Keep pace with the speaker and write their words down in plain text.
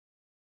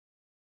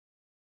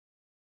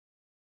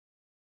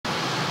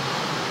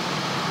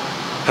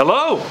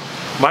Hello,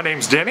 my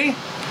name's Denny.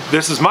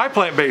 This is my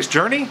plant-based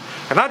journey,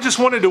 and I just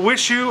wanted to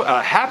wish you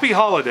a happy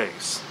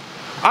holidays.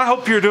 I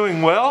hope you're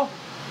doing well.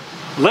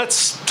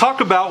 Let's talk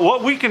about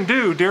what we can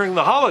do during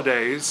the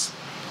holidays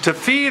to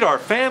feed our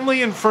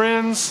family and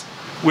friends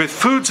with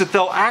foods that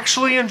they'll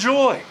actually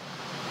enjoy.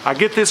 I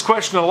get this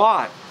question a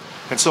lot,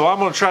 and so I'm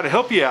going to try to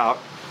help you out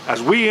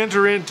as we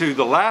enter into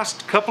the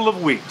last couple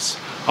of weeks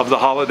of the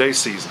holiday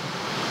season.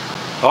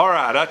 All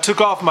right, I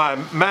took off my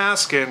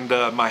mask and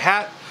my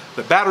hat.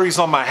 The batteries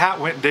on my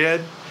hat went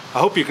dead. I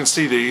hope you can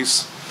see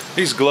these.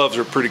 These gloves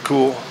are pretty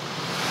cool.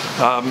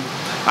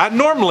 I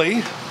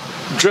normally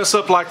dress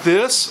up like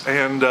this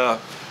and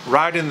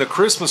ride in the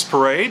Christmas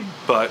parade,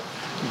 but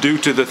due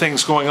to the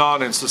things going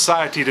on in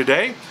society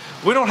today,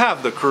 we don't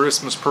have the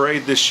Christmas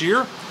parade this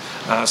year.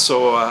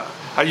 So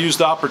I used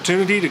the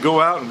opportunity to go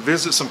out and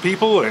visit some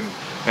people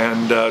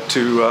and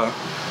to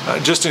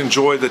just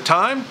enjoy the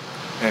time,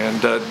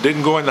 and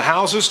didn't go in the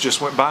houses,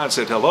 just went by and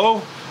said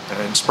hello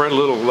and spread a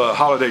little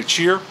holiday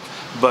cheer.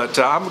 But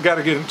I've got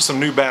to get some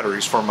new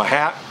batteries for my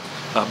hat,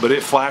 but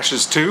it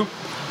flashes too,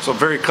 so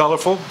very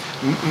colorful.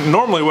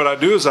 Normally what I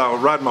do is I'll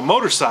ride my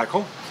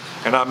motorcycle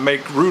and I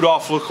make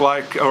Rudolph look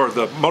like, or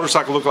the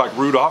motorcycle look like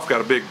Rudolph, got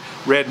a big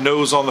red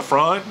nose on the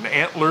front and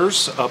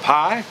antlers up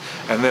high,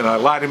 and then I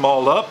light him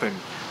all up and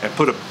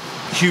put a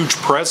huge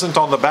present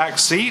on the back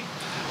seat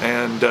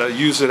and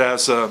use it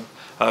as a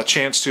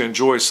chance to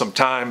enjoy some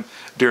time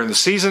during the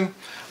season.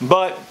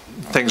 But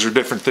things are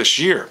different this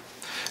year.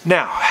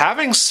 Now,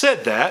 having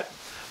said that,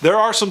 there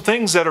are some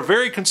things that are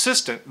very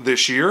consistent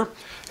this year.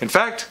 In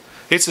fact,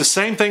 it's the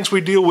same things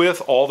we deal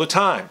with all the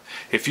time.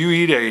 If you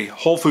eat a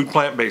whole food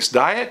plant-based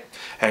diet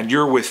and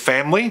you're with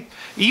family,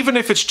 even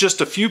if it's just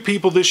a few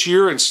people this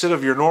year instead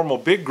of your normal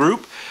big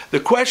group,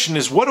 the question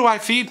is, what do I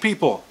feed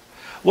people?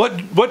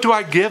 What do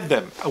I give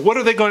them? What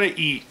are they going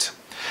to eat?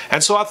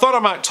 And so I thought I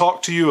might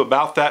talk to you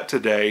about that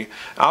today.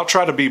 I'll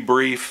try to be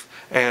brief.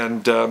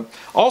 And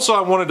also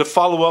I wanted to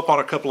follow up on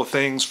a couple of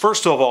things.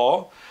 First of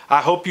all,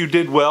 I hope you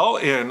did well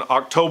in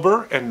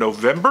October and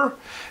November,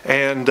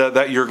 and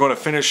that you're going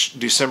to finish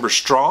December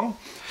strong.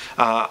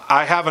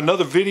 I have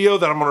another video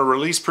that I'm going to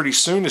release pretty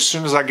soon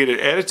as I get it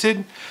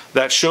edited,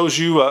 that shows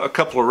you a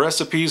couple of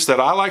recipes that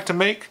I like to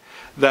make,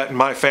 that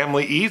my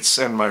family eats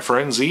and my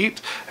friends eat,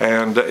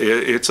 and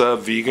it's a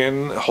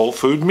vegan whole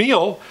food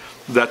meal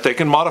that they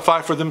can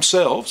modify for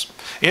themselves.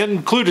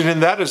 Included in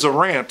that is a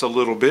rant a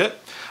little bit,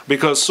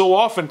 because so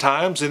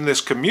oftentimes in this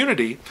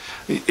community,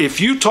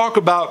 if you talk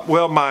about,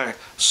 well, my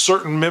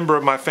certain member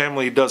of my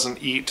family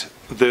doesn't eat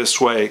this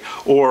way,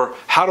 or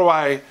how do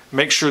I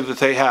make sure that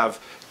they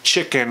have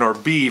chicken or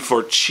beef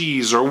or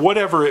cheese or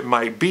whatever it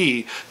might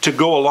be to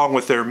go along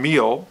with their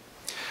meal,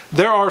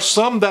 there are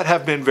some that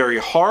have been very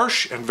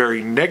harsh and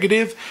very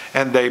negative,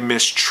 and they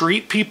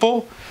mistreat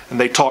people and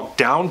they talk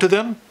down to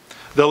them.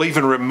 They'll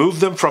even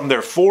remove them from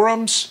their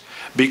forums,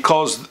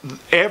 because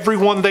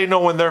everyone they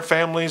know in their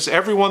families,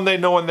 everyone they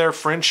know in their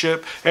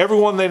friendship,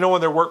 everyone they know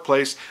in their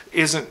workplace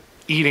isn't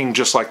eating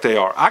just like they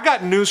are. I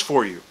got news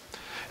for you.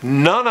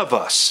 None of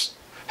us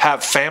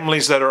have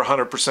families that are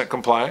 100%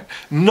 compliant.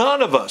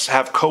 None of us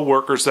have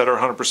coworkers that are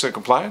 100%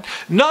 compliant.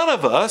 None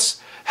of us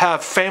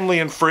have family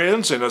and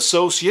friends and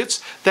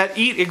associates that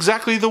eat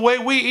exactly the way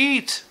we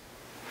eat.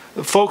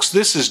 Folks,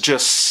 this is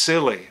just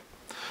silly,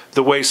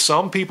 the way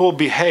some people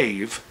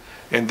behave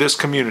in this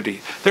community.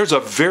 There's a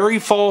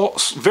very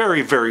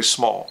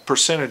small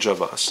percentage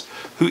of us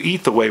who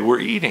eat the way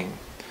we're eating.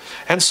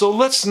 And so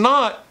let's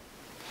not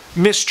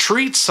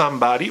mistreat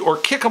somebody or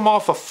kick them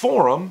off a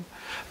forum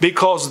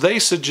because they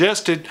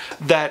suggested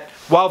that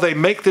while they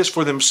make this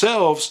for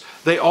themselves,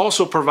 they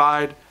also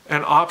provide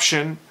an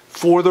option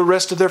for the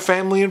rest of their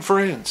family and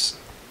friends.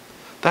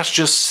 That's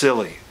just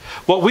silly.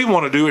 What we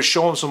want to do is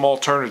show them some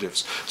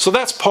alternatives. So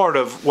that's part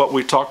of what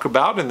we talk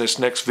about in this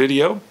next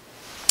video.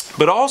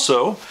 But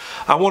also,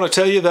 I want to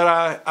tell you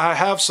that I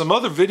have some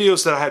other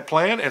videos that I had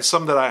planned and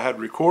some that I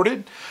had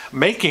recorded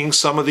making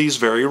some of these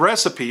very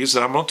recipes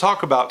that I'm going to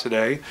talk about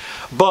today,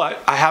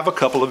 but I have a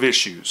couple of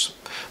issues.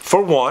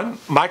 For one,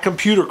 my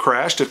computer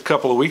crashed a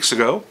couple of weeks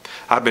ago.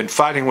 I've been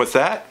fighting with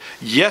that.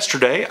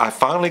 Yesterday, I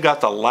finally got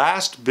the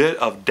last bit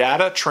of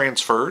data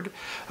transferred.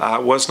 I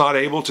was not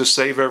able to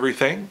save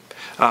everything.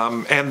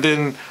 And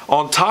then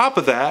on top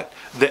of that,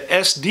 the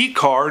SD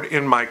card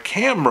in my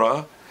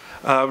camera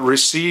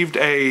received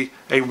a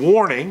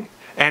warning,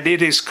 and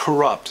it is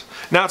corrupt.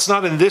 Now, it's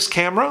not in this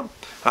camera.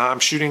 I'm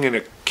shooting in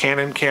a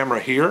Canon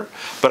camera here,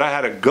 but I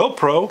had a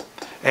GoPro,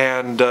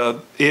 and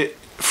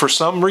for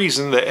some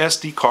reason the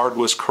SD card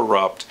was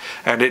corrupt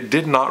and it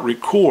did not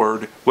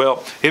record.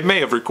 Well, it may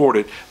have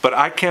recorded, but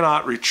I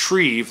cannot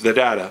retrieve the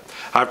data.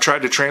 I've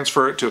tried to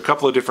transfer it to a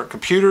couple of different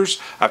computers.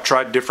 I've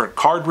tried different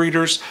card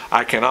readers.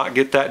 I cannot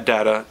get that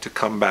data to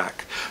come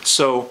back.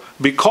 So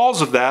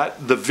because of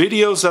that, the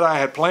videos that I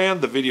had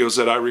planned, the videos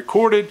that I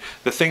recorded,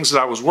 the things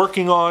that I was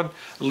working on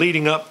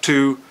leading up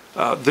to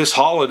this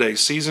holiday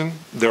season,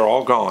 they're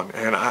all gone.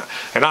 And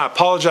I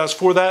apologize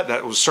for that.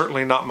 That was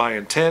certainly not my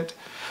intent.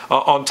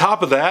 On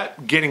top of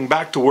that, getting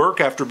back to work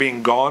after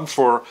being gone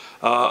for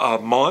a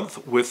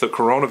month with the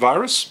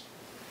coronavirus,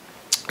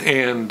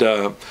 and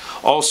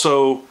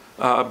also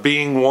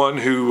being one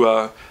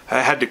who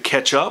had to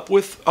catch up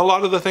with a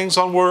lot of the things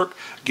on work,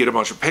 get a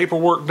bunch of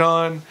paperwork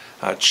done,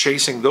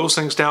 chasing those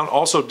things down.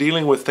 Also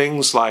dealing with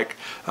things like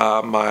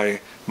my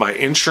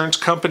insurance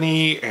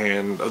company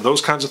and those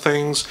kinds of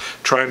things,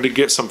 trying to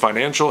get some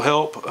financial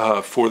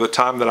help for the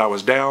time that I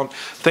was down,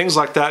 things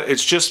like that.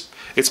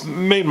 It's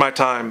made my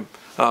time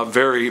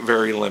very,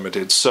 very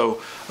limited. So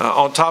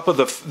on top of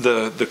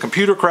the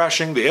computer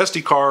crashing, the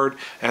SD card,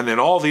 and then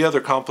all the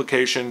other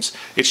complications,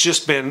 it's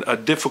just been a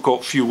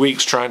difficult few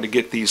weeks trying to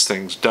get these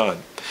things done.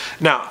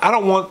 Now, I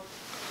don't want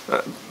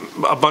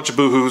a bunch of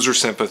boo-hoos or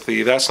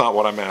sympathy. That's not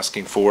what I'm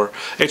asking for.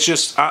 It's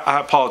just, I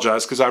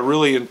apologize, because I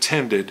really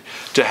intended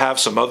to have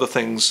some other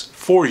things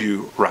for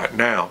you right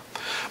now.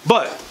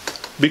 But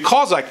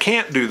because I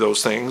can't do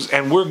those things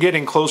and we're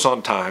getting close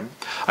on time,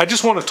 I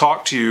just want to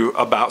talk to you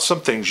about some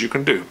things you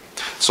can do.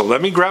 So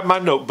let me grab my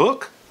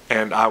notebook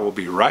and I will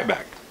be right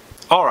back.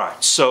 All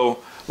right, so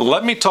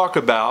let me talk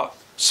about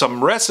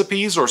some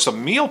recipes or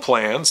some meal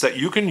plans that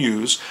you can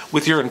use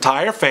with your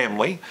entire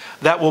family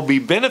that will be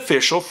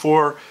beneficial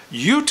for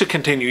you to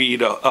continue to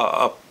eat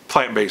a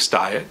plant-based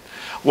diet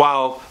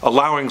while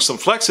allowing some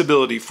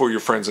flexibility for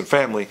your friends and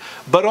family,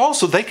 but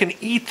also they can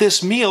eat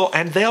this meal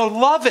and they'll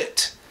love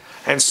it.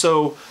 And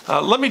so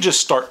let me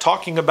just start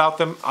talking about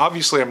them.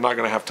 Obviously, I'm not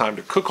going to have time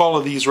to cook all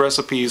of these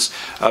recipes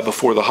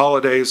before the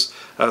holidays.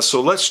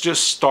 So let's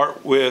just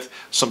start with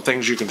some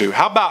things you can do.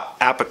 How about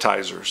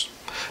appetizers?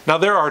 Now,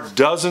 there are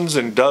dozens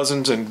and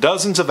dozens and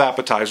dozens of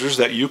appetizers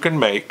that you can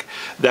make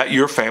that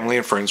your family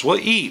and friends will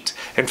eat.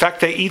 In fact,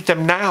 they eat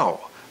them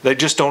now. They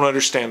just don't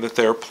understand that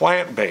they're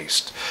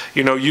plant-based.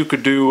 You know, you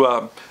could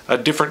do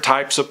different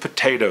types of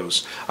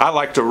potatoes. I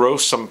like to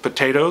roast some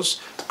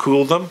potatoes,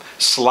 cool them,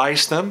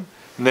 slice them,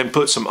 and then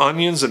put some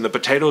onions and the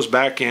potatoes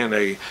back in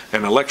an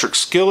electric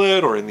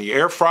skillet or in the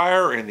air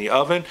fryer or in the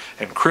oven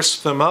and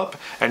crisp them up,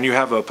 and you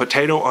have a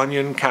potato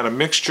onion kind of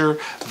mixture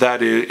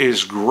that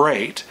is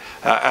great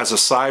as a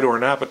side or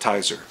an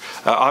appetizer.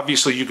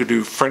 Obviously, you could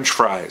do French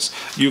fries.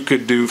 You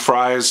could do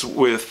fries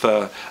with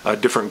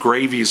different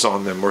gravies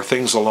on them or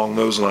things along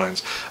those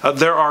lines.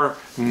 There are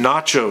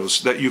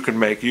nachos that you can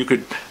make. You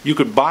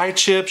could buy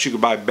chips. You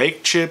could buy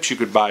baked chips. You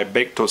could buy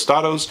baked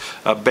tostados,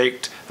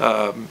 baked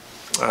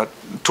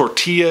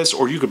tortillas,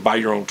 or you could buy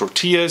your own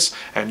tortillas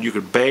and you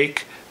could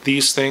bake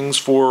these things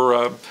for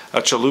a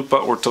chalupa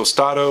or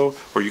tostado,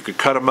 or you could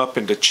cut them up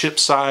into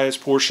chip-size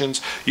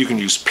portions. You can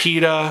use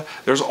pita.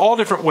 There's all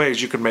different ways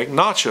you can make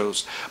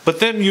nachos. But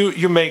then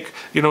you make,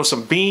 you know,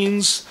 some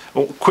beans.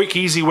 A quick,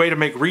 easy way to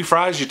make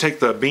refries: you take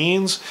the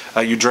beans,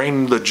 you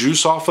drain the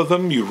juice off of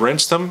them, you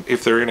rinse them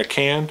if they're in a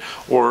can,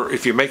 or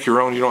if you make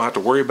your own, you don't have to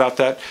worry about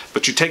that.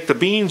 But you take the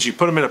beans, you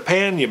put them in a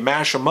pan, you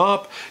mash them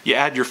up, you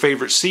add your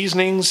favorite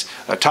seasonings.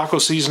 Taco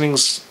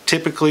seasonings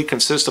typically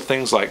consist of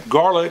things like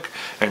garlic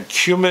and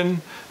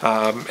cumin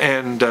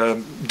and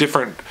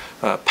different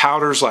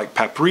powders like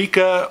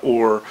paprika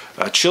or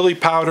chili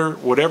powder,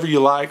 whatever you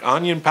like,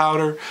 onion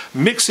powder.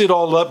 Mix it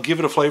all up, give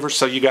it a flavor.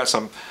 So you got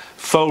some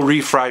faux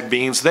refried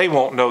beans. They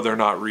won't know they're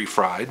not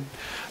refried.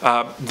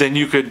 Then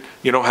you could,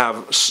 you know,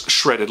 have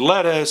shredded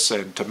lettuce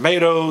and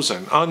tomatoes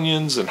and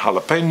onions and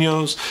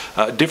jalapenos,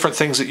 different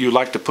things that you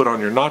like to put on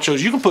your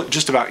nachos. You can put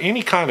just about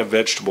any kind of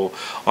vegetable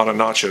on a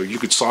nacho. You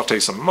could saute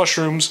some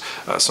mushrooms,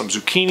 some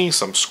zucchini,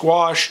 some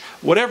squash,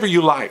 whatever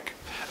you like.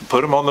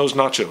 Put them on those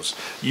nachos.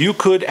 You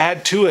could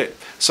add to it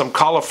some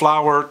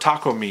cauliflower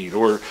taco meat,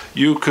 or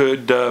you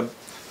could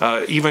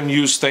even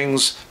use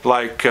things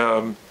like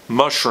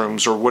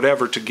mushrooms or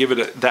whatever to give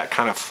it that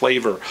kind of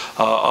flavor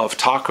of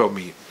taco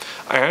meat.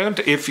 And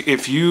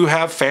if you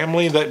have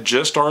family that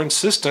just are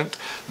insistent,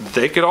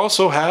 they could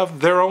also have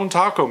their own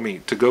taco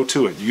meat to go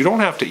to it. You don't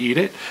have to eat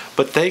it,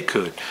 but they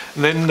could.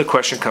 And then the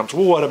question comes,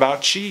 well, what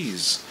about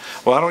cheese?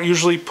 Well, I don't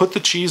usually put the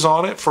cheese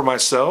on it for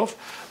myself,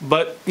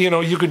 but you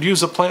know, you could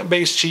use a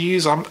plant-based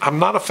cheese. I'm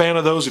not a fan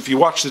of those. If you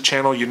watch the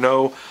channel, you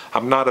know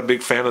I'm not a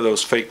big fan of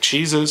those fake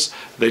cheeses.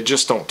 They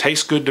just don't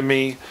taste good to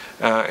me,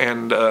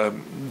 and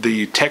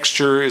the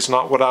texture is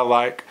not what I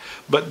like.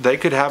 But they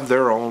could have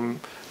their own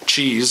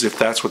cheese if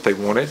that's what they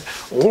wanted.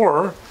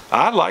 Or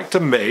I like to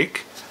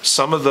make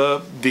some of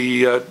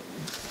the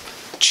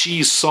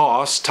cheese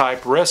sauce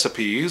type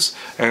recipes,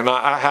 and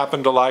I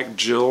happen to like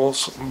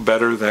Jill's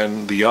better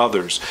than the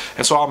others,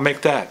 and so I'll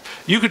make that.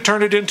 You could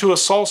turn it into a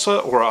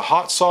salsa or a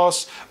hot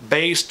sauce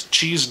based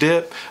cheese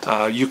dip.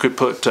 You could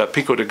put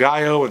pico de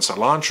gallo and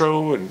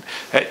cilantro, and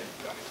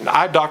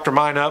I doctor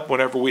mine up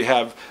whenever we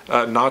have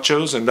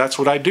nachos, and that's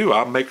what I do.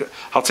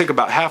 I'll take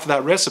about half of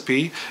that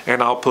recipe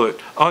and I'll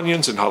put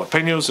onions and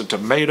jalapenos and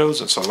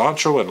tomatoes and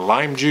cilantro and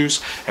lime juice,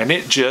 and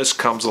it just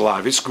comes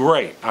alive. It's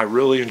great. I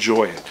really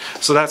enjoy it.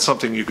 So that's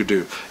something you could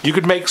do. You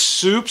could make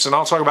soups, and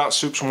I'll talk about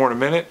soups more in a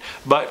minute,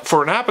 but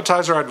for an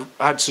appetizer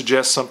I'd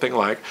suggest something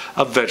like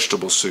a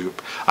vegetable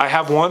soup. I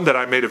have one that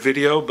I made a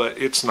video,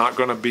 but it's not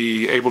going to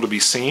be able to be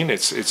seen.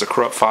 It's a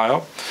corrupt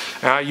file.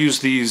 And I use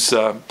these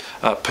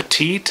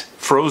petite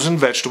frozen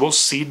vegetables,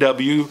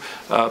 CW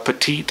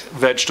petite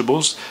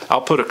vegetables.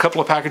 I'll put a couple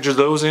of packages of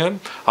those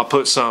in. I'll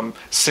put some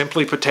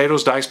Simply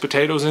potatoes, diced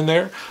potatoes in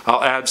there.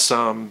 I'll add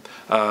some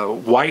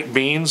white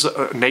beans,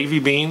 navy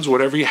beans,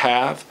 whatever you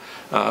have.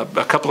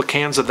 A couple of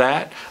cans of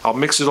that. I'll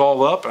mix it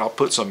all up. I'll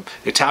put some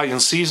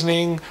Italian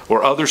seasoning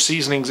or other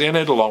seasonings in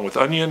it along with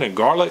onion and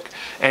garlic,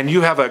 and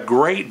you have a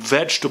great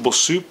vegetable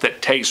soup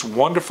that tastes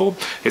wonderful.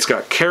 It's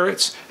got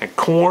carrots and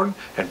corn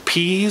and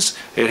peas.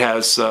 It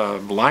has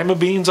lima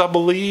beans, I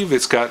believe.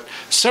 It's got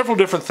several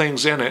different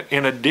things in it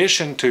in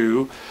addition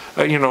to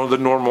you know, the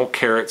normal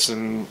carrots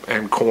and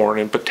corn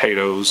and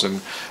potatoes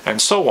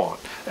and so on.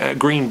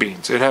 Green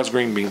beans. It has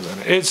green beans in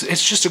it.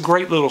 It's just a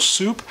great little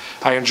soup.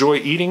 I enjoy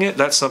eating it.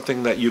 That's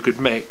something that you could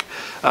make.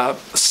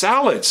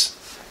 Salads.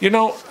 You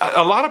know,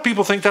 a lot of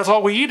people think that's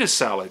all we eat is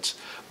salads.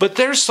 But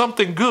there's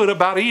something good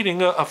about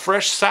eating a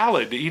fresh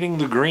salad, eating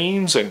the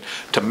greens and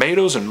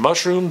tomatoes and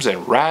mushrooms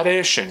and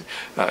radish and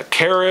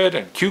carrot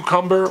and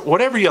cucumber,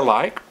 whatever you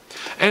like.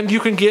 And you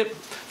can get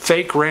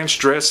fake ranch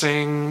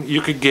dressing.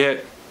 You could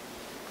get,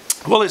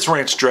 well, it's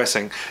ranch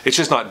dressing. It's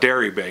just not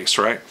dairy based,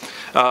 right?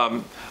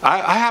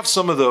 I have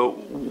some of the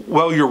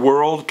Well Your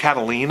World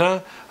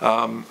Catalina.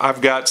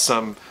 I've got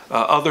some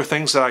other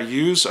things that I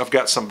use. I've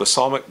got some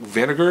balsamic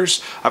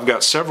vinegars. I've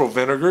got several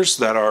vinegars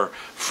that are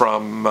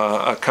from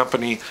a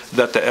company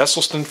that the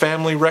Esselstyn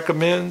family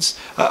recommends.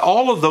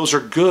 All of those are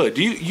good.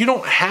 You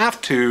don't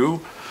have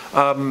to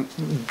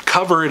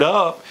cover it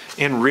up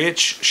in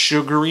rich,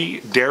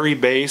 sugary,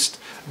 dairy-based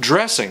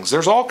dressings.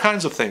 There's all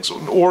kinds of things,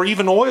 or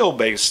even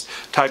oil-based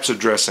types of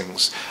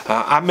dressings.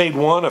 I made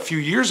one a few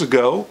years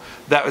ago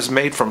that was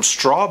made from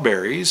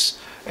strawberries,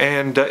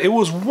 and it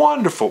was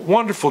wonderful,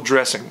 wonderful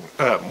dressing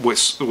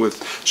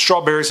with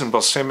strawberries and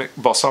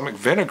balsamic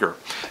vinegar.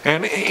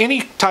 And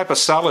any type of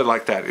salad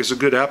like that is a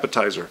good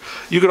appetizer.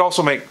 You could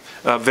also make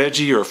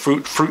veggie or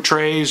fruit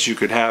trays. You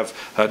could have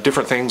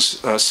different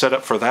things set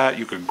up for that.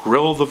 You could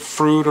grill the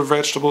fruit or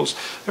vegetables.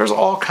 There's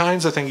all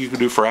kinds of things you can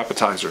do for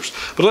appetizers.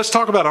 But let's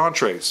talk about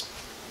entrees.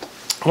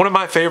 One of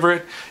my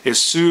favorite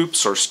is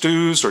soups or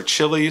stews or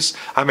chilies.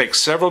 I make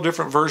several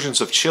different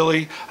versions of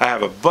chili. I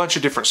have a bunch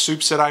of different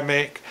soups that I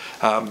make.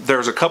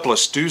 There's a couple of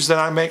stews that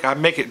I make. I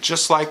make it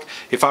just like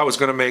if I was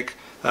going to make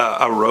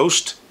a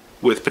roast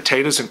with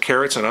potatoes and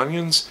carrots and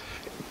onions,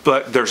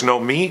 but there's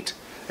no meat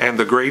and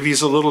the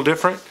gravy's a little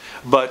different.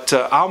 But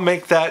I'll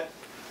make that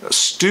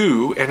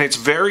stew, and it's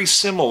very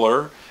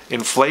similar in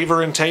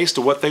flavor and taste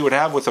to what they would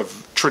have with a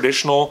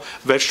traditional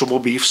vegetable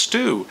beef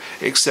stew,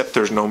 except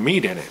there's no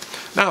meat in it.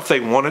 Now, if they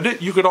wanted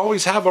it, you could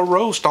always have a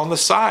roast on the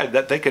side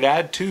that they could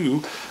add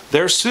to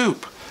their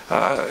soup.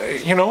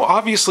 You know,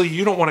 obviously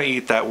you don't want to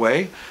eat that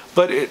way,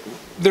 but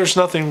there's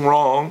nothing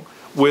wrong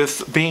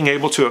with being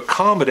able to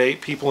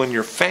accommodate people in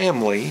your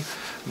family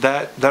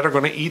that are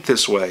going to eat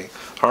this way.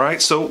 All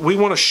right, so we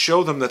want to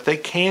show them that they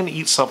can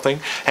eat something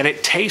and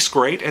it tastes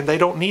great and they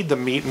don't need the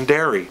meat and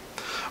dairy.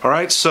 All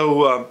right,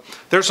 so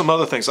there's some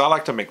other things. I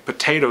like to make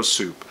potato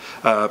soup,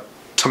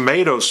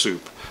 tomato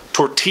soup,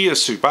 tortilla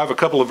soup. I have a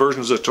couple of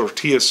versions of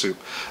tortilla soup.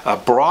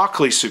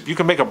 Broccoli soup. You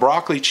can make a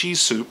broccoli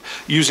cheese soup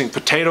using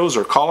potatoes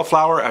or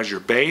cauliflower as your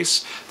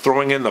base,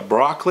 throwing in the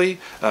broccoli,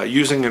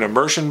 using an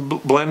immersion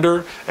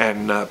blender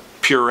and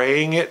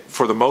pureeing it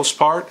for the most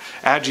part.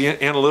 Add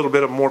in a little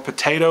bit of more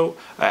potato.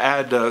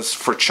 Add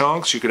for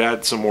chunks. You could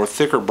add some more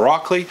thicker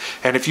broccoli.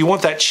 And if you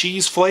want that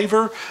cheese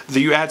flavor,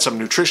 you add some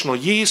nutritional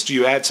yeast.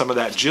 You add some of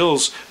that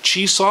Jill's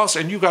cheese sauce,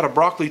 and you got a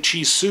broccoli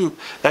cheese soup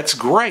that's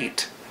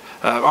great.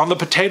 On the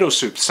potato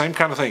soup, same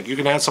kind of thing. You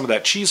can add some of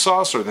that cheese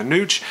sauce or the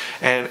nooch,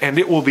 and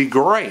it will be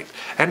great.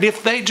 And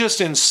if they just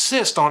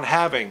insist on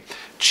having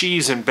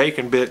cheese and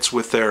bacon bits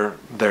with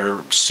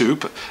their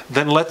soup,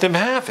 then let them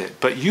have it.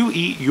 But you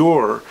eat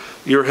your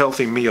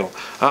healthy meal.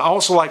 I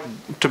also like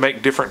to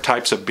make different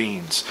types of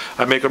beans.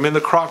 I make them in the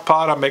crock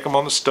pot. I make them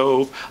on the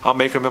stove. I'll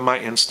make them in my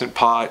Instant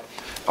Pot.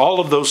 All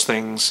of those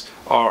things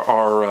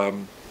are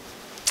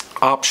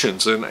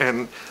options,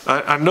 and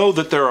I know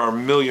that there are a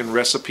million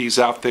recipes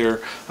out there.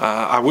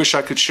 I wish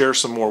I could share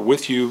some more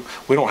with you.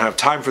 We don't have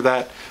time for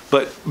that,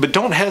 but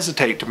don't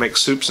hesitate to make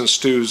soups and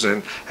stews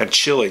and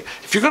chili.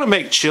 If you're going to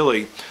make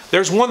chili,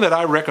 there's one that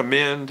I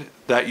recommend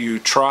that you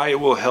try. It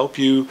will help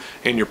you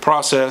in your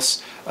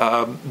process.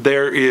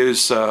 There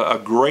is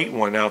a great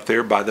one out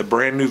there by the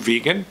Brand New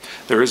Vegan.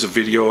 There is a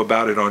video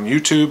about it on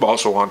YouTube,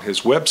 also on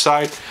his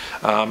website.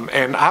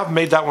 And I've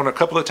made that one a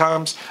couple of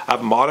times.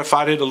 I've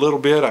modified it a little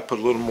bit. I put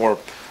a little more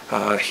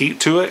heat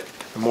to it,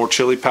 more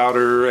chili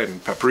powder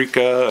and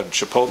paprika and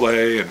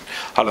chipotle and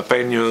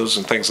jalapenos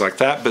and things like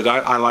that. But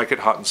I like it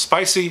hot and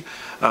spicy.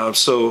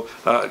 So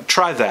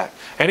try that.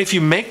 And if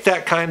you make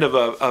that kind of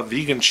a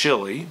vegan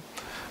chili,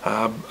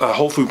 a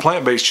whole food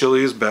plant-based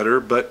chili is better,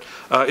 but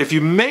if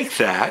you make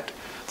that,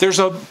 there's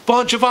a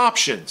bunch of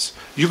options.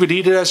 You could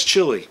eat it as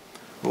chili,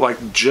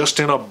 like just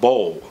in a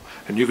bowl,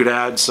 and you could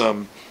add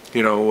some,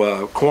 you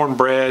know,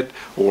 cornbread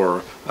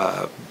or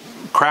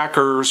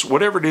crackers,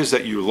 whatever it is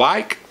that you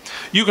like.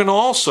 You can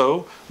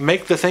also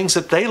make the things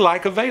that they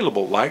like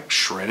available, like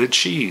shredded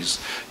cheese.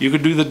 You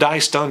could do the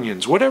diced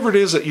onions, whatever it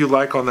is that you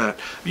like on that.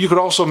 You could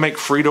also make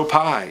Frito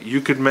pie.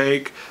 You could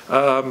make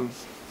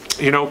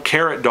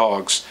carrot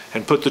dogs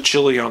and put the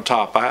chili on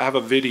top. I have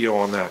a video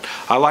on that.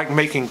 I like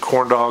making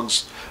corn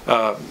dogs.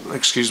 I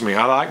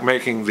like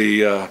making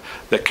the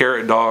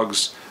carrot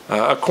dogs.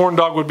 A corn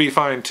dog would be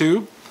fine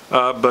too,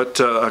 but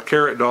a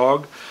carrot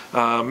dog,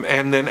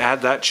 and then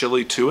add that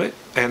chili to it.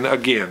 And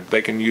again,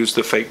 they can use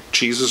the fake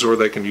cheeses or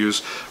they can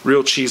use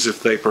real cheese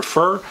if they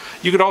prefer.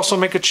 You could also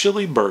make a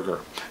chili burger.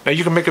 Now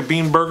you can make a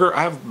bean burger.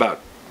 I have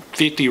about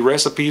 50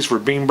 recipes for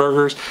bean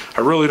burgers.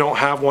 I really don't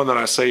have one that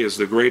I say is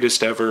the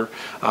greatest ever,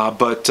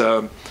 but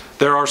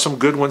there are some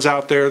good ones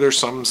out there. There's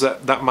some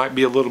that might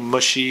be a little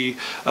mushy,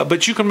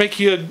 but you can make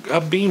you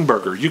a bean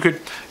burger. You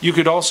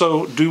could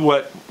also do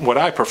what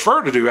I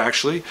prefer to do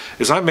actually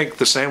is I make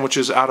the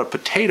sandwiches out of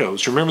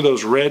potatoes. Remember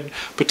those red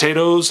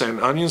potatoes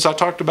and onions I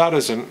talked about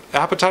as an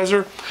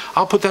appetizer?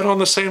 I'll put that on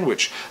the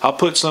sandwich. I'll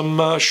put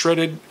some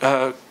shredded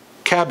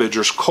cabbage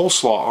or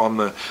coleslaw on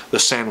the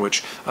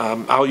sandwich.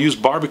 I'll use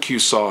barbecue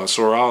sauce,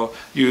 or I'll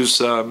use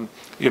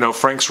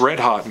Frank's Red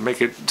Hot and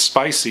make it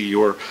spicy,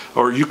 or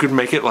you could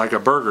make it like a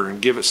burger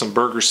and give it some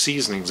burger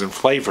seasonings and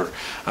flavor.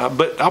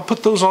 But I'll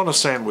put those on a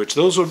sandwich.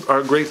 Those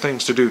are great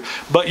things to do.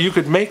 But you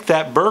could make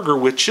that burger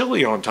with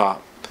chili on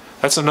top.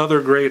 That's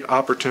another great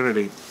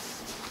opportunity.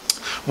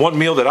 One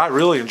meal that I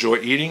really enjoy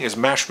eating is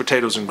mashed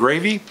potatoes and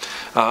gravy,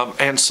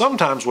 and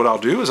sometimes what I'll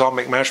do is I'll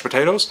make mashed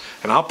potatoes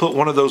and I'll put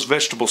one of those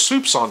vegetable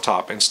soups on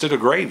top instead of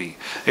gravy.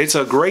 It's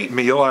a great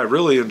meal. I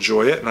really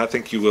enjoy it, and I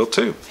think you will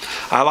too.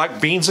 I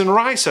like beans and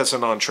rice as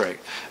an entree.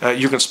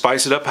 You can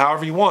spice it up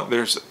however you want.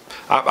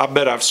 I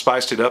bet I've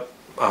spiced it up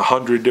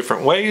 100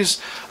 different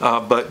ways,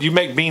 but you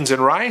make beans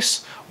and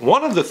rice.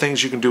 One of the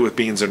things you can do with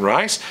beans and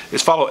rice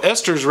is follow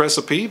Esther's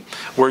recipe,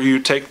 where you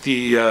take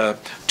the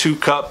 2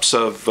 cups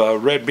of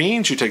red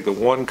beans, you take the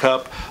 1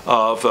 cup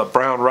of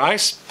brown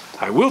rice.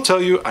 I will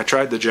tell you, I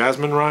tried the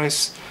jasmine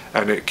rice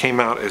and it came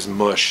out as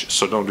mush,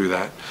 so don't do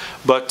that.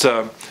 But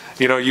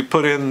you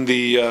put in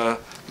the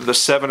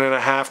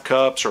 7.5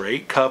 cups or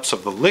 8 cups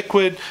of the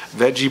liquid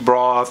veggie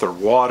broth or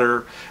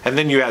water, and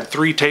then you add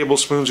 3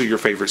 tablespoons of your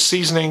favorite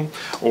seasoning,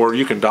 or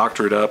you can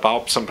doctor it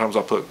up. Sometimes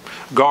I'll put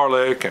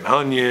garlic and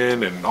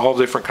onion and all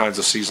different kinds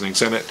of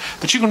seasonings in it,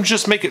 but you can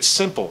just make it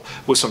simple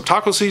with some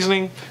taco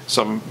seasoning,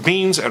 some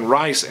beans and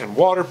rice and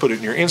water. Put it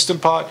in your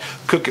Instant Pot,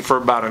 cook it for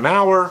about an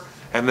hour,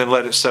 and then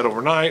let it set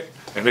overnight,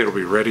 and it'll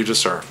be ready to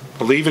serve.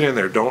 Leave it in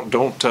there.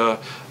 Don't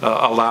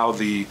allow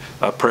the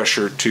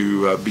pressure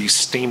to be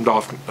steamed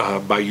off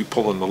by you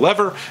pulling the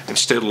lever.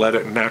 Instead, let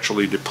it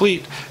naturally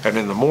deplete, and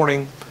in the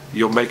morning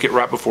you'll make it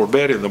right before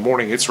bed. In the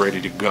morning it's ready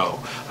to go.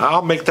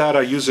 I'll make that.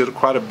 I use it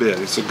quite a bit.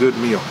 It's a good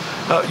meal.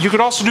 You could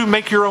also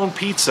make your own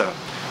pizza.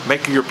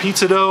 Make your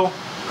pizza dough,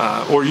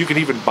 or you can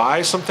even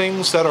buy some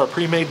things that are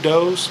pre-made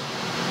doughs,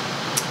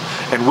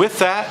 and with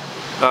that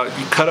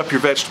you cut up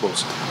your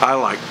vegetables. I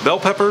like bell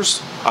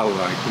peppers, I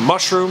like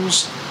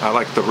mushrooms, I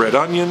like the red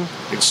onion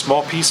in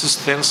small pieces,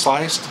 thin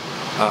sliced.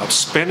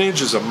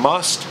 Spinach is a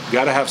must. You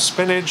gotta have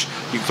spinach.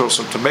 You can throw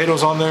some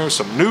tomatoes on there,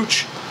 some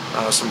nooch,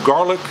 some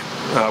garlic,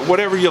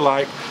 whatever you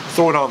like,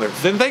 throw it on there.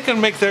 Then they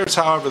can make theirs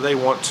however they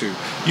want to.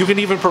 You can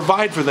even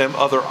provide for them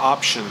other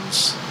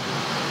options.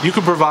 You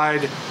can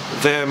provide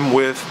them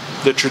with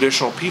the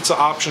traditional pizza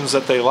options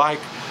that they like,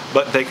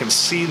 but they can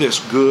see this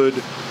good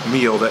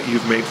meal that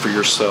you've made for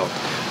yourself.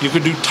 You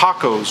could do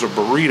tacos or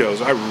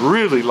burritos. I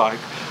really like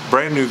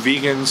Brand New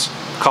Vegan's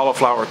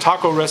cauliflower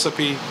taco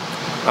recipe.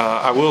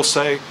 I will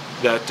say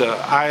that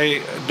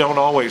I don't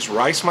always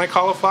rice my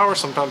cauliflower.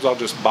 Sometimes I'll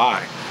just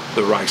buy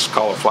the riced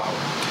cauliflower.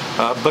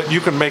 But you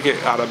can make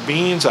it out of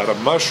beans, out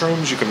of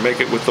mushrooms. You can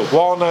make it with the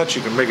walnuts.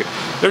 You can make it.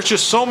 There's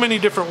just so many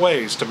different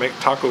ways to make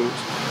tacos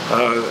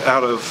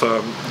out of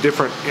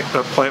different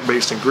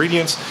plant-based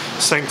ingredients.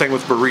 Same thing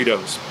with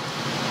burritos.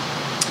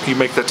 You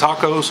make the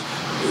tacos,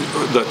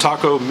 the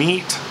taco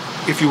meat,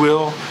 if you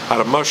will, out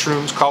of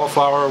mushrooms,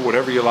 cauliflower,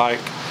 whatever you like,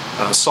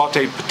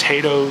 sauteed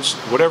potatoes,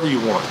 whatever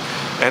you want.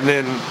 And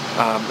then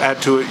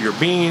add to it your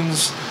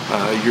beans,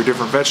 your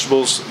different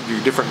vegetables, your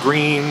different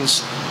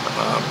greens,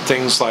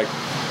 things like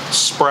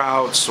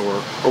sprouts or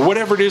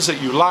whatever it is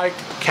that you like,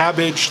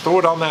 cabbage, throw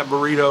it on that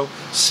burrito,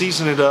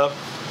 season it up,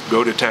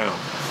 go to town.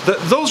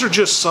 Those are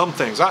just some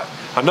things.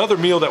 Another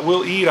meal that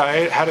we'll eat,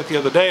 I had it the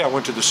other day. I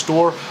went to the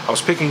store, I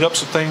was picking up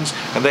some things,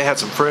 and they had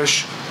some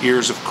fresh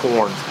ears of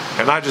corn.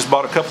 And I just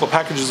bought a couple of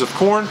packages of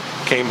corn,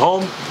 came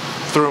home,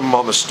 threw them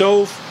on the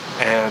stove,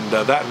 and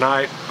that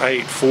night I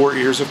ate 4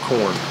 ears of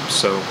corn.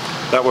 So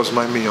that was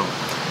my meal.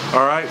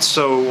 All right,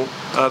 so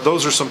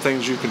those are some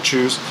things you can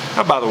choose.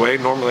 Now, by the way,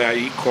 normally I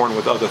eat corn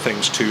with other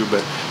things too,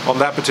 but on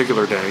that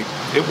particular day,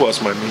 it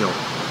was my meal.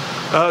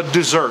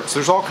 Desserts,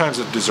 there's all kinds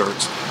of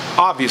desserts.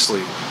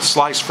 Obviously,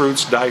 sliced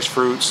fruits, diced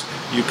fruits.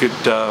 You could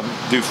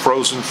do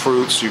frozen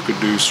fruits. You could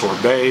do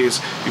sorbets.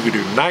 You could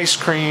do ice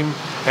cream.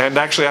 And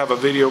actually, I have a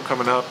video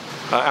coming up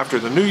after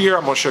the new year.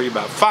 I'm going to show you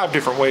about 5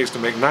 different ways to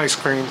make ice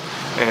cream,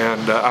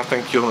 and I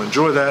think you'll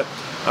enjoy that.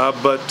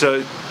 But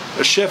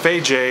Chef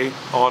AJ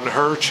on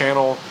her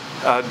channel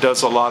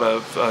does a lot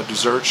of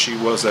desserts. She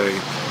was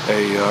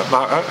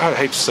I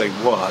hate to say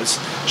was,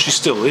 she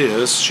still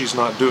is. She's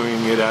not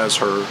doing it as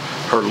her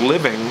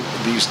living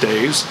these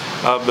days,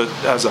 but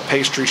as a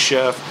pastry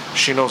chef,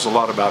 she knows a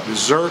lot about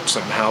desserts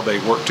and how they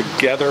work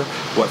together,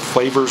 what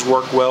flavors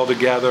work well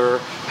together,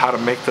 how to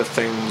make the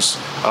things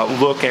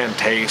look and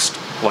taste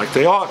like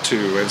they ought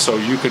to. And so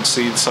you can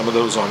see some of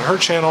those on her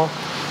channel.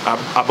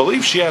 I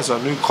believe she has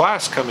a new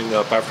class coming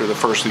up after the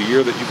first of the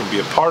year that you can be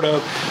a part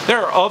of.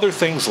 There are other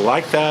things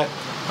like that.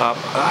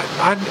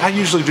 I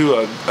usually do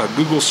a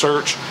Google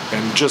search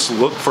and just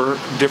look for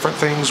different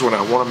things when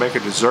I want to make a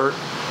dessert.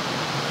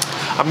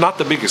 I'm not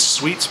the biggest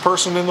sweets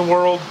person in the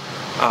world.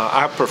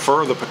 I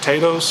prefer the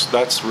potatoes.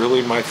 That's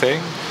really my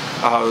thing.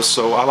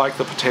 So I like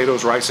the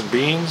potatoes, rice, and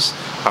beans.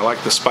 I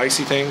like the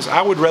spicy things.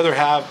 I would rather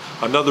have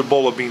another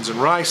bowl of beans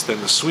and rice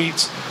than the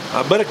sweets,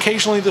 but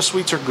occasionally the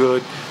sweets are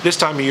good. This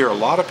time of year, a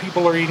lot of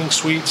people are eating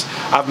sweets.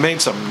 I've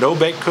made some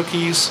no-bake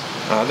cookies.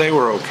 They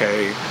were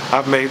okay.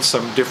 I've made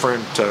some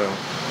different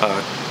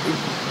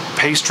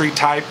pastry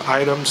type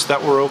items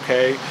that were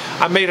okay.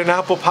 I made an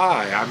apple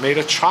pie. I made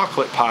a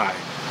chocolate pie.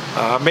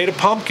 I made a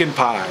pumpkin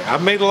pie.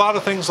 I've made a lot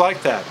of things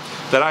like that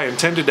I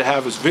intended to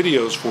have as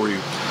videos for you.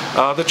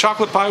 The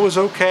chocolate pie was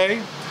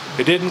okay.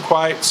 It didn't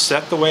quite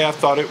set the way I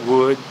thought it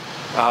would,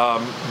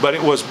 but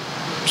it was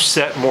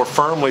set more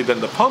firmly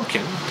than the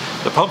pumpkin.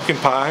 The pumpkin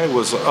pie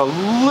was a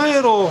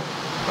little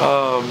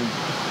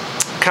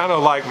kind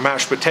of like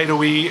mashed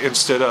potato-y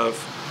instead of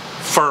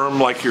firm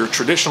like you're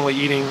traditionally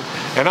eating.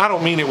 And I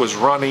don't mean it was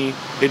runny.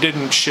 It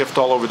didn't shift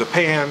all over the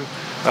pan,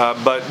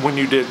 but when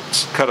you did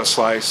cut a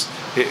slice,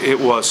 it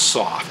was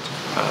soft.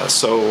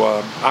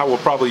 So I will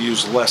probably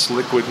use less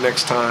liquid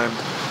next time.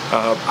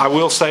 I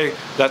will say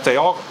that they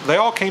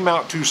all came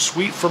out too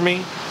sweet for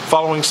me,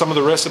 following some of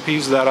the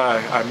recipes that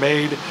I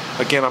made.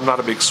 Again, I'm not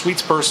a big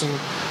sweets person,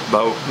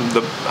 but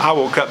I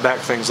will cut back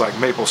things like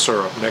maple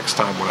syrup next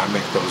time when I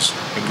make those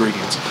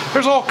ingredients.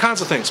 There's all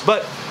kinds of things,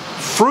 but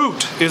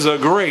fruit is a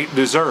great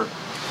dessert.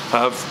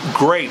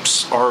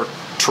 Grapes are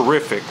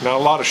terrific. Now, a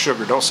lot of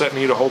sugar. Don't sit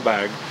and eat a whole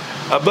bag.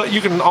 But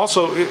you can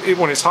also,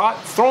 when it's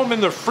hot, throw them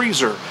in the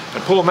freezer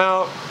and pull them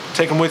out,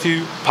 take them with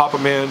you, pop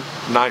them in,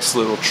 nice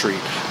little treat.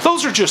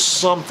 Those are just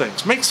some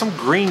things. Make some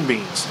green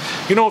beans.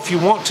 You know, if you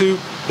want to,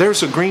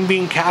 there's a green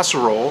bean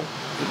casserole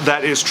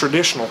that is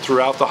traditional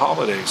throughout the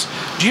holidays.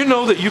 Do you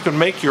know that you can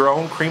make your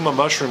own cream of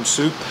mushroom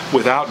soup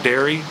without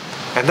dairy?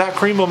 And that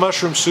cream of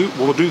mushroom soup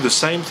will do the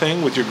same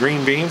thing with your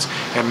green beans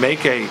and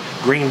make a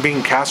green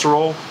bean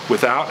casserole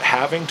without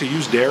having to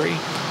use dairy.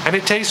 And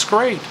it tastes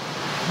great.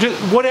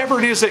 Whatever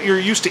it is that you're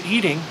used to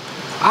eating,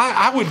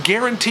 I would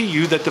guarantee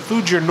you that the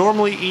food you're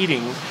normally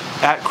eating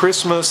at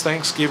Christmas,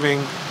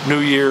 Thanksgiving, New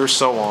Year,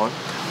 so on,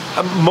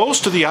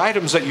 most of the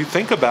items that you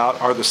think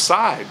about are the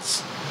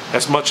sides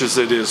as much as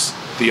it is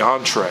the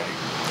entree.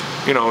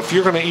 You know, if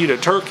you're going to eat a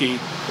turkey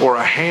or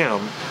a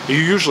ham, you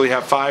usually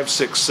have 5,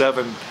 6,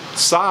 7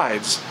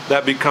 sides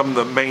that become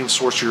the main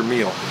source of your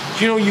meal.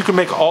 You know, you can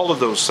make all of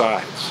those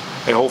sides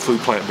a whole food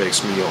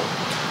plant-based meal.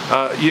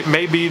 It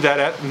may be that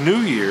at New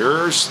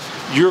Year's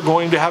you're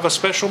going to have a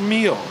special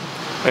meal,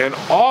 and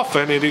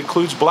often it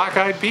includes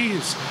black-eyed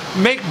peas.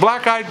 Make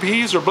black-eyed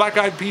peas or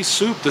black-eyed pea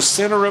soup the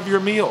center of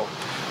your meal.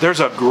 There's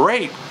a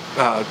great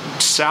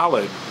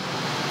salad,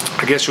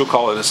 I guess you'll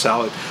call it a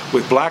salad,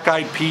 with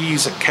black-eyed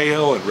peas and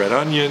kale and red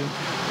onion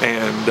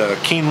and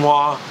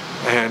quinoa,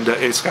 and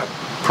it's got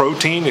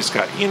protein, it's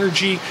got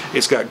energy,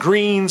 it's got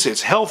greens,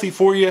 it's healthy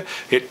for you,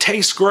 it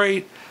tastes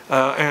great.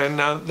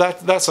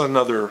 That's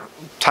another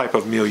type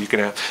of meal you can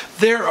have.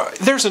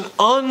 There's an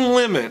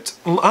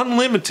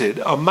unlimited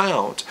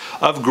amount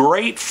of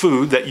great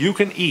food that you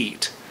can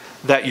eat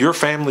that your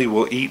family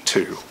will eat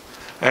too.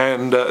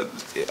 And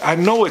I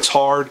know it's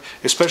hard,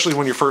 especially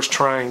when you're first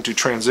trying to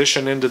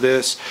transition into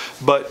this,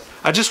 but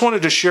I just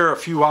wanted to share a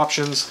few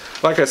options.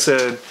 Like I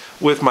said,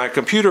 with my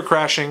computer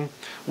crashing,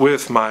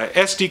 with my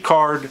SD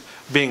card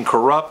being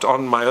corrupt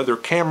on my other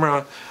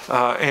camera,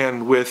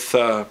 and with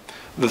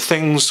the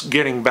things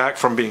getting back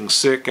from being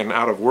sick and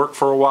out of work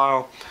for a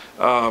while,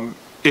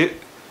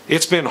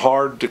 it's been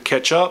hard to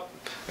catch up.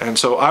 And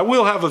so I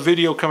will have a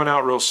video coming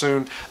out real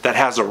soon that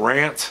has a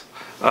rant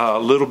a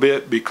little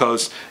bit,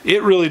 because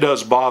it really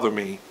does bother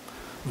me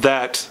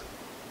that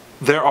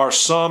there are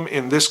some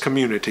in this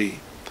community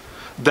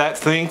that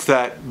think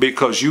that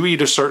because you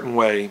eat a certain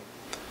way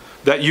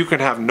that you can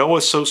have no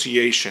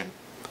association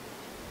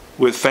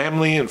with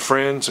family and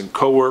friends and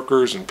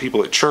coworkers and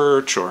people at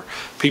church or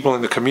people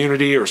in the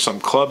community or some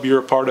club you're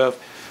a part of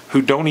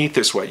who don't eat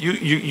this way.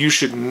 You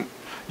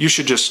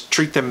should just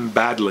treat them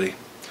badly.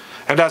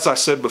 And as I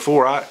said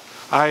before,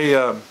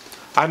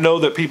 I know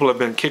that people have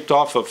been kicked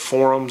off of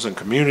forums and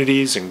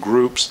communities and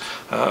groups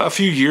a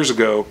few years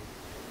ago,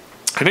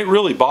 and it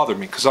really bothered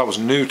me because I was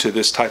new to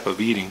this type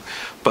of eating.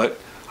 But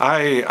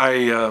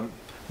I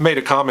made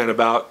a comment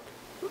about,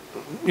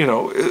 you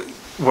know,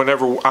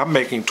 whenever I'm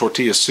making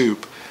tortilla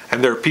soup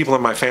and there are people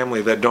in my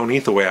family that don't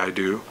eat the way I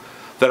do,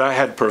 that I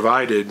had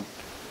provided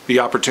the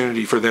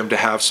opportunity for them to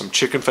have some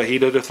chicken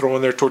fajita to throw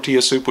in their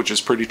tortilla soup, which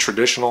is pretty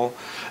traditional,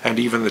 and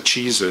even the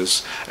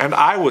cheeses. And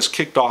I was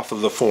kicked off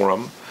of the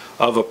forum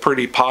of a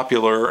pretty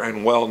popular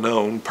and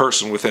well-known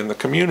person within the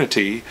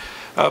community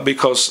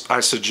because I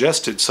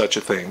suggested such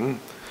a thing,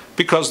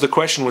 because the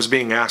question was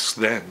being asked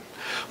then.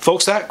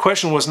 Folks, that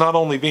question was not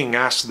only being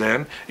asked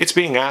then, it's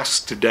being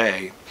asked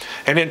today.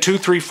 And in 2,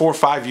 3, 4,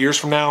 5 years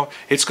from now,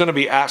 it's going to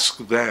be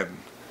asked then.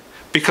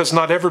 Because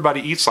not everybody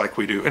eats like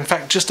we do. In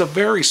fact, just a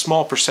very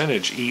small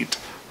percentage eat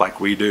like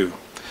we do.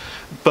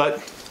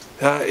 But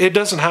it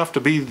doesn't have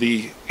to be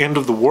the end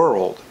of the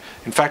world.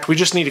 In fact, we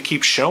just need to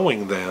keep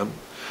showing them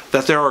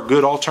that there are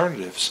good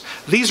alternatives.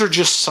 These are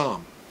just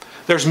some.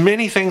 There's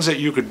many things that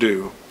you could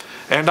do.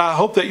 And I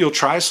hope that you'll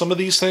try some of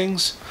these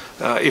things.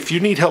 If you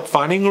need help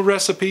finding a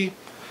recipe,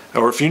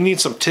 or if you need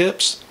some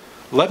tips,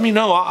 let me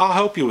know. I'll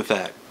help you with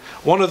that.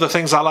 One of the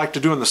things I like to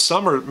do in the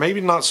summer,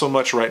 maybe not so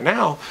much right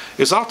now,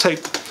 is I'll take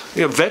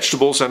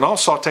vegetables and I'll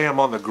saute them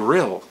on the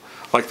grill,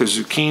 like the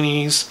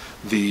zucchinis,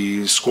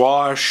 the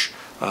squash,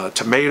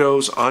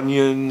 tomatoes,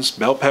 onions,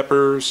 bell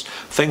peppers,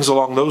 things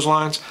along those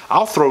lines.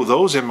 I'll throw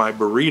those in my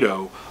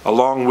burrito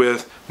along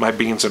with my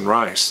beans and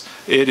rice.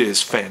 It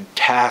is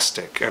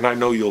fantastic, and I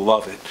know you'll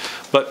love it.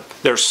 But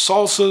there's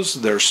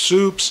salsas, there's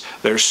soups,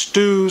 there's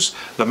stews,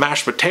 the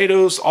mashed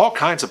potatoes, all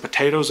kinds of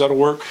potatoes that'll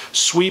work,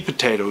 sweet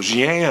potatoes,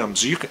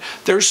 yams.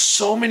 There's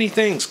so many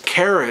things,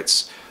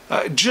 carrots.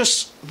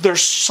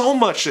 There's so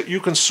much that you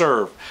can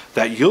serve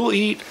that you'll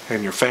eat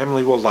and your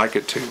family will like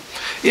it too.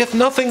 If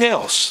nothing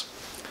else,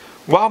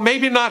 while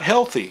maybe not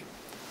healthy,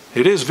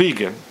 it is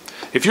vegan.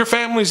 If your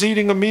family's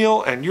eating a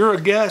meal and you're a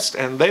guest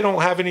and they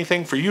don't have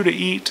anything for you to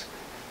eat,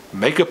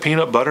 make a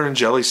peanut butter and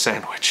jelly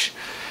sandwich.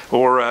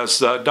 Or as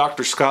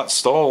Dr. Scott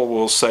Stoll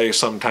will say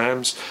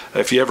sometimes,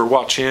 if you ever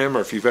watch him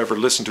or if you've ever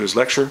listened to his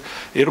lecture,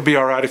 it'll be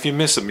all right if you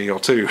miss a meal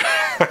too.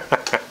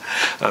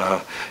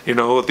 You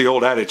know, with the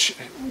old adage,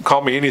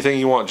 call me anything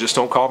you want, just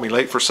don't call me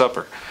late for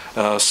supper.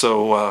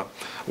 So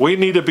we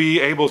need to be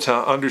able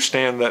to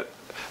understand that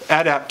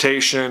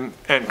adaptation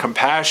and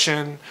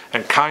compassion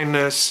and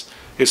kindness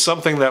is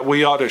something that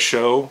we ought to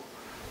show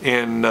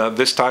in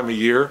this time of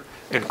year,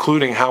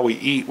 including how we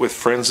eat with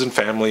friends and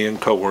family and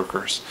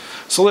coworkers.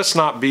 So let's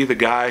not be the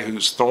guy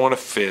who's throwing a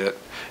fit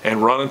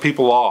and running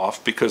people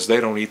off because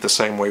they don't eat the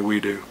same way we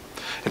do.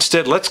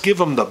 Instead, let's give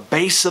them the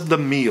base of the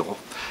meal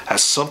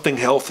as something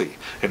healthy.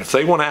 And if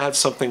they want to add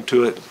something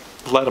to it,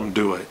 let them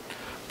do it.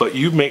 But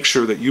you make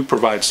sure that you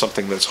provide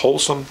something that's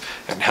wholesome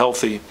and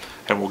healthy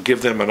and will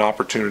give them an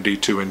opportunity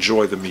to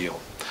enjoy the meal.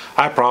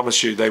 I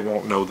promise you they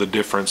won't know the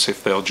difference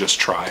if they'll just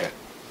try it.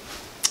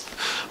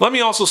 Let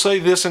me also say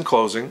this in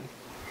closing.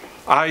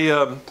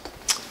 I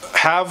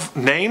have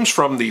names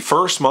from the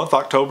first month,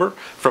 October,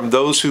 from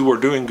those who were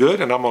doing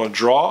good, and I'm going to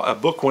draw a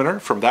book winner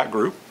from that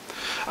group.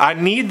 I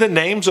need the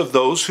names of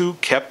those who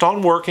kept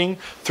on working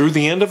through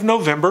the end of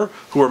November,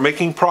 who are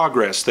making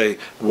progress. They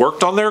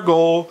worked on their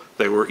goal.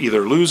 They were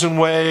either losing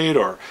weight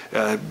or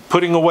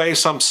putting away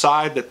some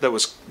side that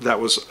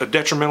was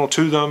detrimental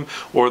to them,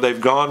 or they've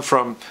gone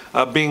from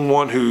being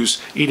one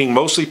who's eating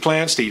mostly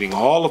plants to eating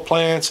all the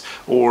plants,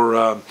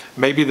 or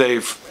maybe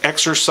they've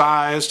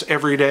exercised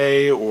every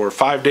day or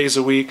 5 days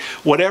a week.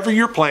 Whatever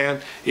your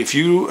plan, if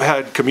you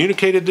had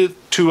communicated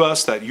to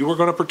us that you were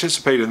going to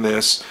participate in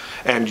this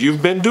and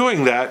you've been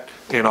doing that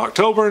in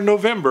October and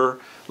November,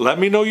 let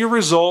me know your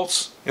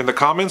results in the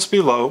comments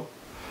below,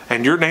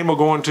 and your name will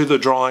go into the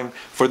drawing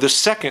for the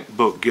second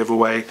book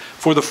giveaway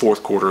for the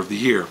fourth quarter of the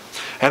year.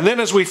 And then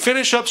as we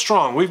finish up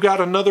strong, we've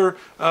got another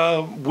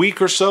week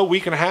or so,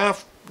 week and a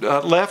half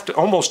left,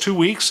 almost 2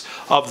 weeks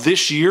of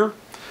this year.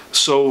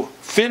 So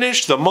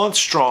finish the month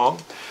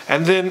strong.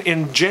 And then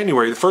in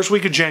January, the first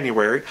week of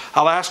January,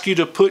 I'll ask you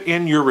to put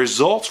in your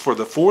results for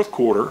the fourth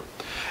quarter.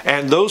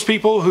 And those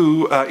people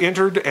who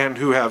entered and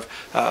who have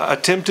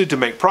attempted to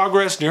make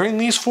progress during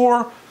these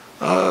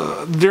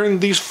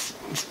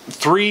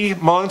 3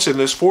 months in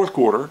this fourth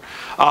quarter,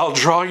 I'll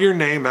draw your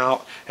name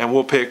out and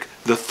we'll pick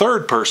the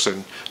third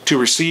person to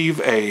receive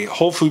a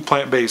whole food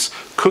plant-based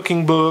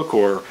cooking book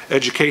or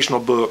educational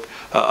book,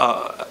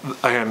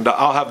 and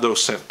I'll have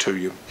those sent to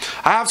you.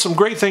 I have some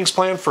great things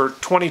planned for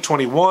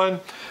 2021,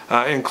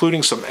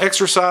 including some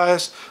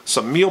exercise,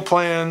 some meal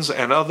plans,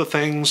 and other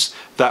things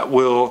that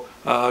will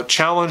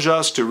challenge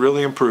us to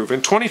really improve.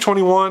 In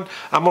 2021,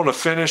 I'm going to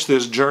finish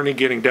this journey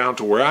getting down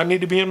to where I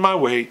need to be in my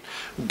weight,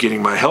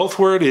 getting my health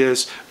where it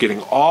is,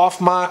 getting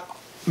off my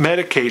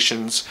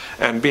medications,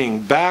 and being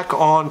back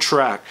on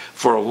track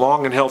for a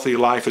long and healthy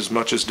life as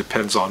much as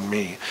depends on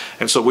me.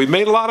 And so we've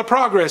made a lot of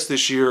progress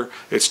this year.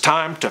 It's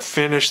time to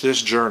finish this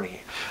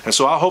journey. And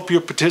so I hope you'll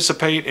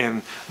participate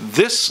in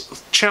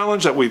this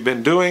challenge that we've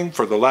been doing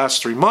for the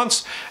last 3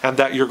 months, and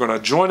that you're going to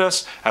join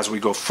us as we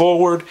go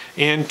forward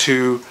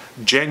into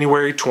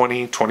January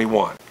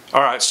 2021.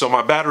 All right, so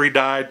my battery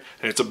died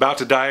and it's about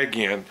to die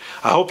again.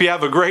 I hope you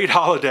have a great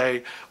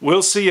holiday.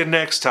 We'll see you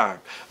next time.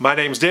 My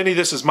name's Denny.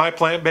 This is My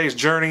Plant-Based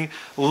Journey.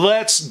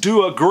 Let's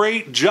do a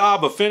great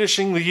job of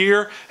finishing the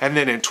year, and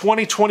then in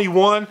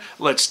 2021,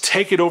 let's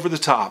take it over the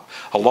top.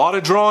 A lot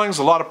of drawings,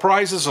 a lot of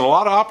prizes, and a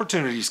lot of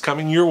opportunities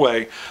coming your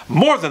way.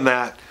 More than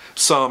that,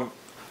 some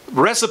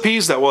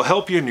recipes that will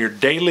help you in your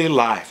daily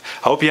life.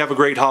 I hope you have a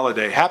great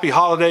holiday. Happy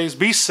holidays.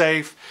 Be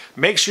safe.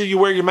 Make sure you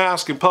wear your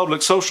mask in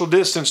public, social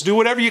distance. Do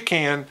whatever you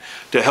can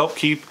to help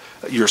keep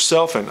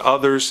yourself and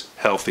others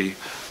healthy.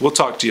 We'll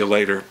talk to you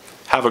later.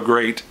 Have a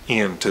great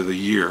end to the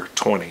year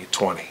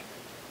 2020.